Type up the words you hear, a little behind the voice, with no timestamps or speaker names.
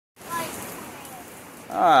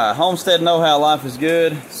Alright, homestead know-how life is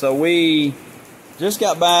good. So we just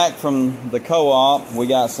got back from the co-op. We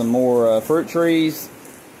got some more fruit trees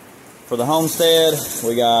for the homestead.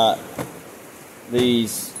 We got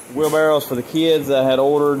these wheelbarrows for the kids that I had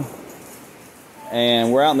ordered.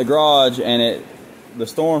 And we're out in the garage and the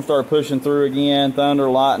storm started pushing through again, thunder,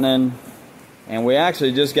 lightning. And we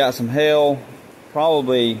actually just got some hail,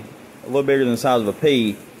 probably a little bigger than the size of a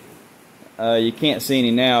pea. You can't see any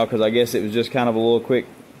now because I guess it was just kind of a little quick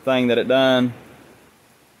thing that it done.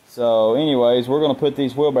 So anyways, we're going to put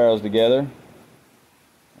these wheelbarrows together.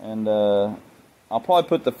 And I'll probably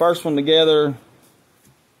put the first one together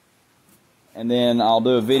and then I'll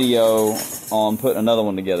do a video on putting another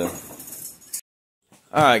one together.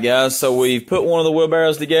 Alright guys, so we've put one of the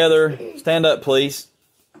wheelbarrows together. Stand up please.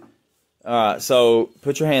 Alright, so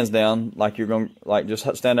put your hands down like you're going, like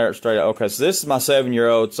just stand there straight up. Okay, so this is my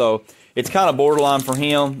 7-year-old, so it's kind of borderline for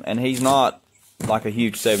him, and he's not like a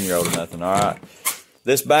huge 7-year-old or nothing, alright?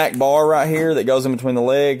 This back bar right here that goes in between the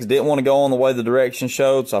legs didn't want to go on the way the direction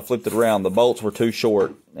showed, so I flipped it around. The bolts were too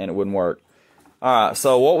short, and it wouldn't work. Alright,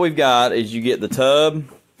 so what we've got is you get the tub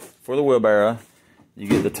for the wheelbarrow, you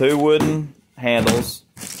get the 2 wooden handles,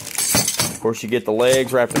 of course you get the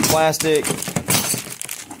legs wrapped in plastic,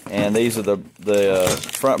 and these are the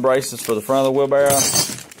front braces for the front of the wheelbarrow,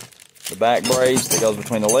 the back brace that goes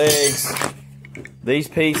between the legs. These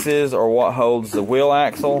pieces are what holds the wheel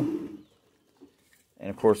axle, and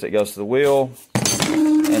of course it goes to the wheel,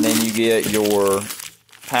 and then you get your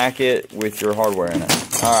packet with your hardware in it.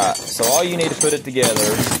 Alright, so all you need to put it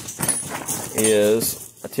together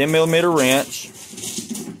is a 10mm wrench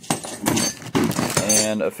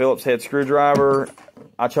and a Phillips head screwdriver.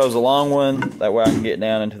 I chose a long one, that way I can get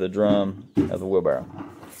down into the drum of the wheelbarrow.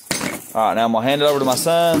 Alright, now I'm going to hand it over to my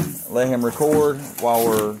son, let him record while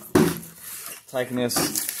we're taking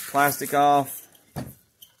this plastic off.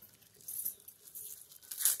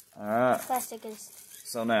 Alright. Plastic is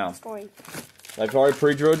so now, story. they've already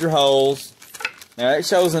pre-drilled your holes. Now it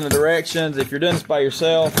shows in the directions. If you're doing this by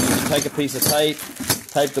yourself, you just take a piece of tape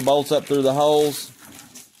the bolts up through the holes.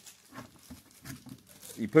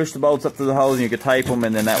 You push the bolts up through the holes and you can tape them,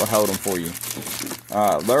 and then that would hold them for you.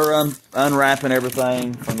 Alright, they're unwrapping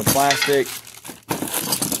everything from the plastic.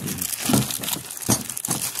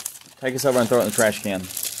 Take this over and throw it in the trash can.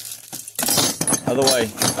 Other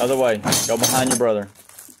way, other way. Go behind your brother.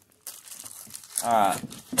 Alright.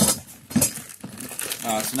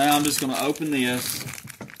 Alright, so now I'm just going to open this,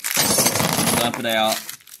 dump it out,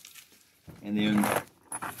 and then...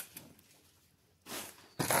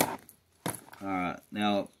 Alright,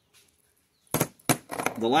 now,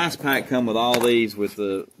 the last pack come with all these with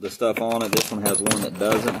the stuff on it. This one has one that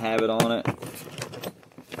doesn't have it on it.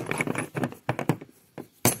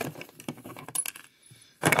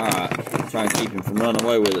 Alright, try and keep him from running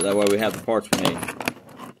away with it. That way we have the parts we need.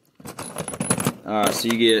 Alright, so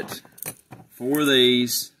you get 4 of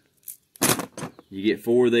these. You get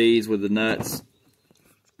 4 of these with the nuts,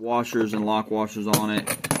 washers, and lock washers on it.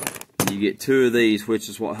 You get 2 of these, which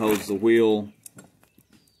is what holds the wheel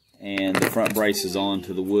and the front braces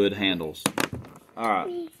onto the wood handles.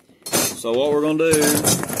 Alright, so what we're going to do,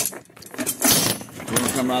 we're going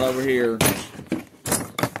to come right over here,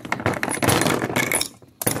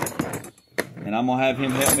 and I'm going to have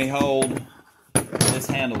him help me hold this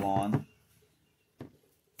handle on.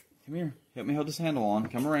 Come here, help me hold this handle on.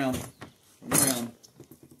 Come around. Come around.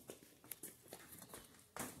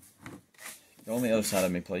 Go on the other side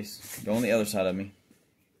of me, please. Go on the other side of me.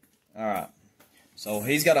 Alright. So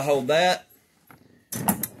he's got to hold that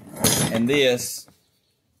and this.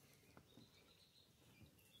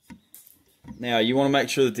 Now you want to make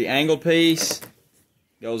sure that the angle piece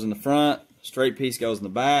goes in the front, straight piece goes in the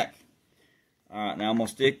back. Alright, now I'm going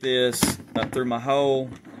to stick this up through my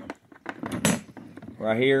hole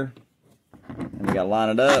right here. And we got to line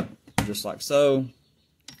it up just like so.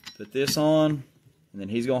 Put this on, and then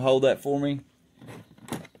he's going to hold that for me.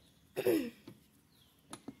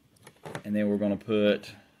 And then we're going to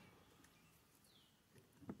put,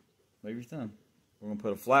 move your thumb. We're going to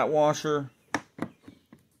put a flat washer,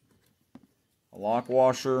 a lock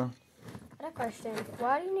washer. I have a question.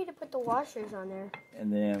 Why do you need to put the washers on there?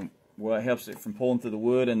 And then, well, it helps it from pulling through the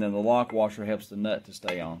wood, and then the lock washer helps the nut to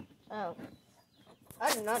stay on. Oh.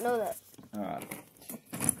 I did not know that. Alright.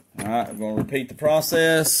 Alright, we're going to repeat the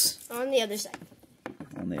process. On the other side.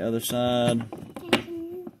 On the other side.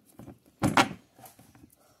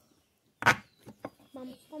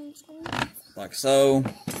 Like so.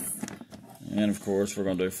 And of course we're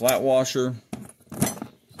going to do a flat washer.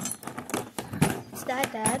 What's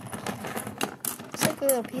that, Dad? It's like a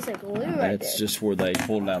little piece of glue right there. That's just where they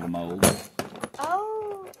pulled it out of the mold. Oh.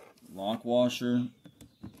 lock washer,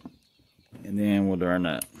 and then we'll do our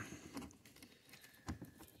nut.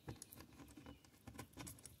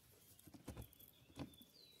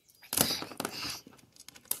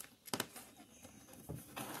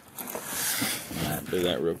 Do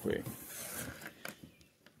that real quick.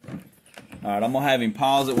 Alright, I'm gonna have him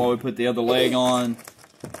pause it while we put the other leg on,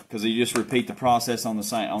 because you just repeat the process on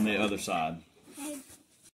the other side.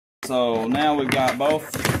 So now we've got both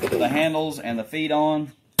the handles and the feet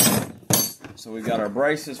on. So we've got our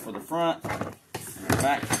braces for the front,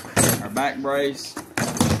 our back brace.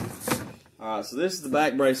 Alright, so this is the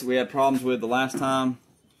back brace that we had problems with the last time.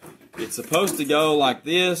 It's supposed to go like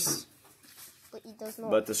this,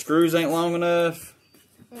 but the screws ain't long enough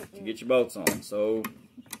to get your bolts on, so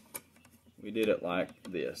we did it like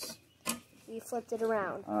this. We flipped it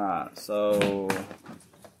around. Alright, so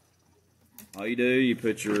all you do, you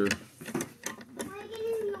put your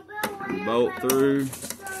bolt through.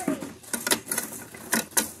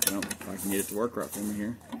 Nope, if I can get it to work right for me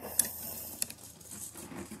here.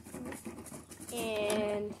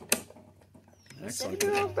 And my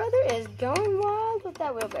 7-year-old brother is going wild with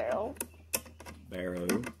that wheelbarrow.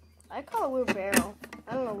 Barrow. I call it wheelbarrow.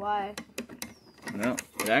 I don't know why. Well,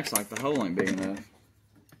 it acts like the hole ain't big enough.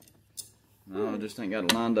 No, it just ain't got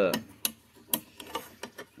it lined up.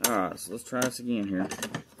 Alright, so let's try this again here.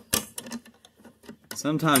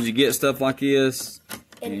 Sometimes you get stuff like this.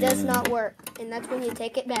 It does not work, and that's when you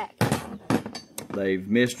take it back. They've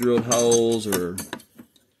misdrilled holes or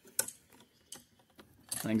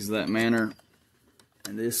things of that manner.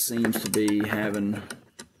 And this seems to be having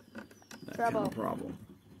that kind of problem.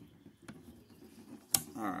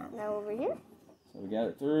 Alright. Now over here. So we got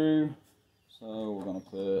it through. So we're going to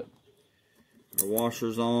put our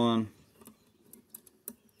washers on.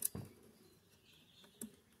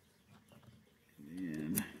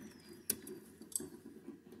 And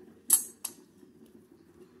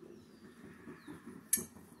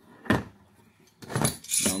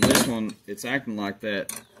on this one, it's acting like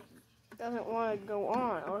that. Doesn't want to go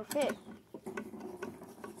on or fit.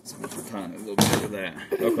 So we're trying a little bit of that.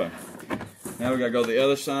 Okay. Now we gotta go to the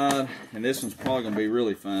other side, and this one's probably gonna be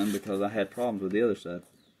really fun because I had problems with the other side.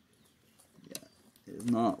 Yeah, it's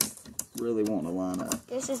not really wanting to line up.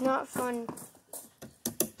 This is not fun.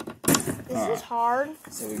 This is hard.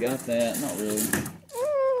 So we got that. Not really.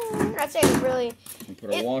 I'd say it's really. We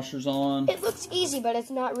put our washers on. It looks easy, but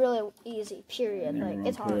it's not really easy. Period. Like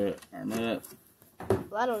it's hard. Put our nut.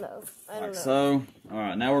 Well, I don't know. Like so. All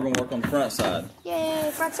right. Now we're gonna work on the front side.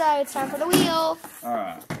 Yay! Front side. It's time for the wheel. All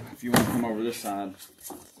right. If you want to come over this side.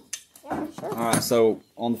 Yeah, sure. All right. So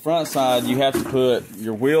on the front side, you have to put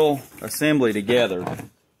your wheel assembly together.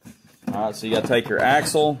 All right. So you got to take your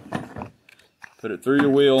axle, put it through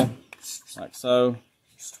your wheel, like so.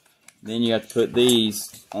 Then you have to put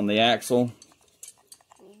these on the axle.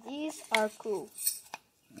 These are cool.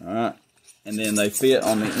 All right. And then they fit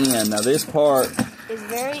on the end. Now this part is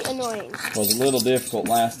very annoying. Was a little difficult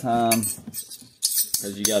last time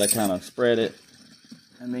because you got to kind of spread it.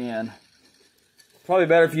 And then probably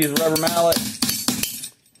better if you use a rubber mallet.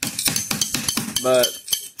 But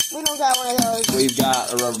we don't got one of those. We've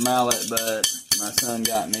got a rubber mallet, but my son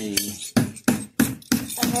got me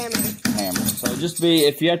a hammer. So just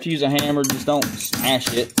if you have to use a hammer, just don't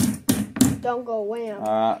smash it. Don't go wham.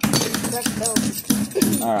 Alright.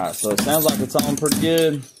 Alright, so it sounds like it's on pretty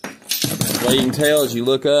good. The way you can tell is you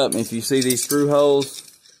look up, and if you see these screw holes,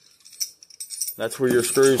 that's where your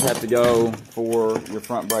screws have to go for your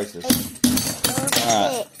front braces.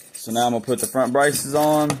 Alright, so now I'm going to put the front braces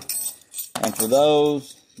on, and for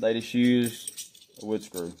those, they just use a wood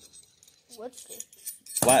screw. Wood screw?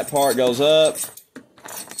 Flat part goes up.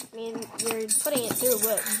 I mean, you're putting it through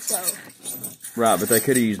wood, so... Right, but they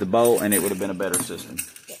could have used a bolt, and it would have been a better system.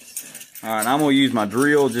 Yes. Alright, I'm going to use my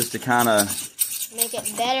drill just to kind of... make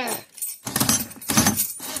it better.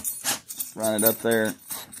 Run it up there,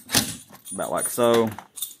 about like so.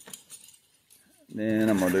 Then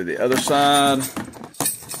I'm going to do the other side.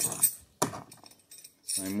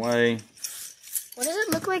 Same way. What does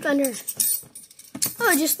it look like under?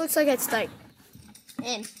 Oh, it just looks like it's like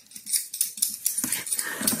in.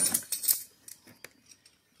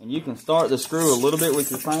 And you can start the screw a little bit with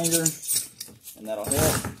your finger, and that'll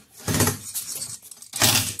help.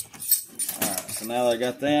 Alright, so now that I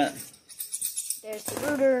got that. There's the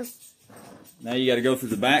rooter. Now you got to go through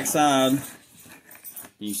the back side. Can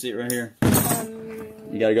you see it right here?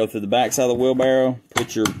 You got to go through the back side of the wheelbarrow,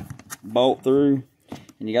 put your bolt through,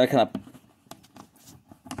 and you got to kind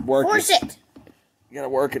of work it. You got to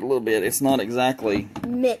work it a little bit. It's not exactly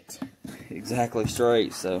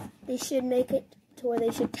straight, so they should make it to where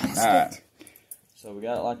they should test it. So we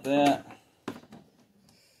got it like that.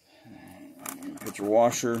 Put your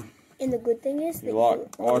washer. And the good thing is your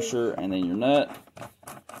lock washer, and then your nut.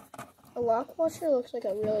 A lock washer looks like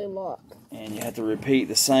a really lock. And you have to repeat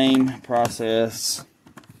the same process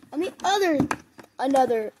on the other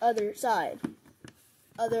side.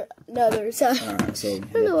 Another side. Alright, so I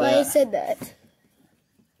don't know why I said that.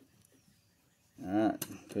 Alright,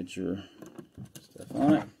 put your stuff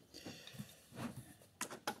on it.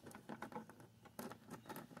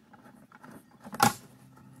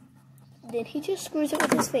 Then he just screws it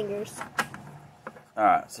with his fingers.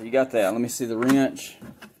 Alright, so you got that. Let me see the wrench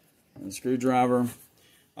and the screwdriver.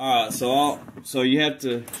 Alright, so you have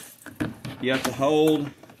to hold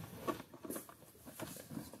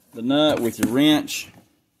the nut with your wrench,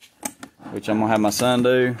 which I'm gonna have my son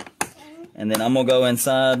do, and then I'm gonna go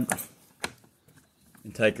inside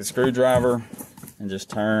and take a screwdriver and just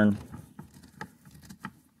turn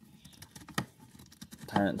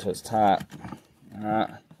it until it's tight.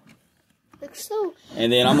 Alright. So,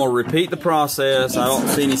 and then I'm going to repeat the process. I don't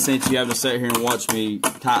see any sense you have to sit here and watch me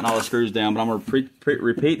tighten all the screws down, but I'm going to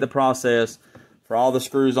repeat the process for all the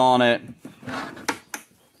screws on it.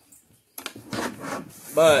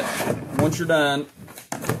 But once you're done,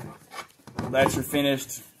 that's your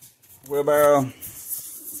finished wheelbarrow.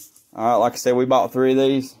 Alright, like I said, we bought 3 of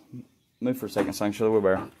these. Move for a second so I can show the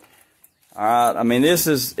wheelbarrow. Alright, I mean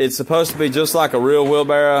it's supposed to be just like a real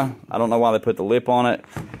wheelbarrow. I don't know why they put the lip on it.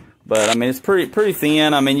 But I mean it's pretty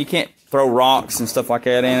thin. I mean you can't throw rocks and stuff like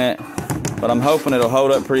that in it. But I'm hoping it'll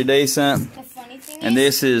hold up pretty decent. The funny thing and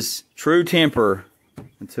this is True Temper.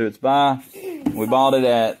 That's who it's by. We bought it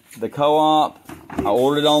at the co-op. I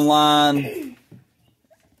ordered it online.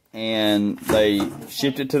 And they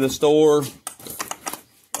shipped it to the store.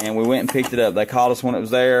 And we went and picked it up. They called us when it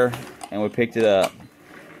was there. And we picked it up.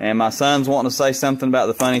 And my son's wanting to say something about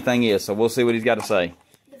the funny thing is. So we'll see what he's got to say.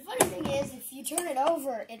 The funny thing is, if you turn it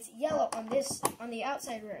over, it's yellow on the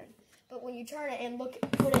outside rim. But when you turn it and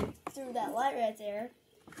put it through that light right there,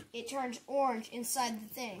 it turns orange inside the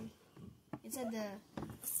thing. Inside the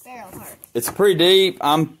barrel part. It's pretty deep.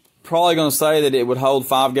 I'm probably going to say that it would hold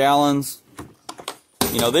 5 gallons.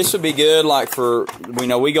 You know, this would be good like for, you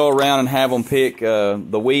know, we go around and have them pick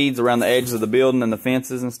the weeds around the edges of the building and the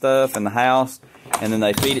fences and stuff and the house. And then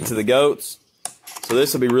they feed it to the goats. So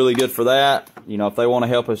this will be really good for that. You know, if they want to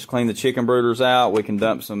help us clean the chicken brooders out, we can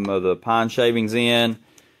dump some of the pine shavings in.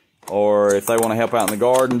 Or if they want to help out in the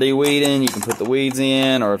garden de-weeding, you can put the weeds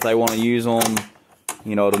in. Or if they want to use them,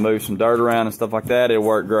 you know, to move some dirt around and stuff like that, it'll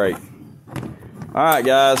work great. Alright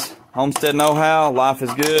guys, Homestead Know-How, life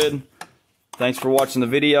is good. Thanks for watching the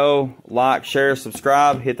video. Like, share,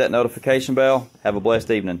 subscribe, hit that notification bell. Have a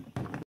blessed evening.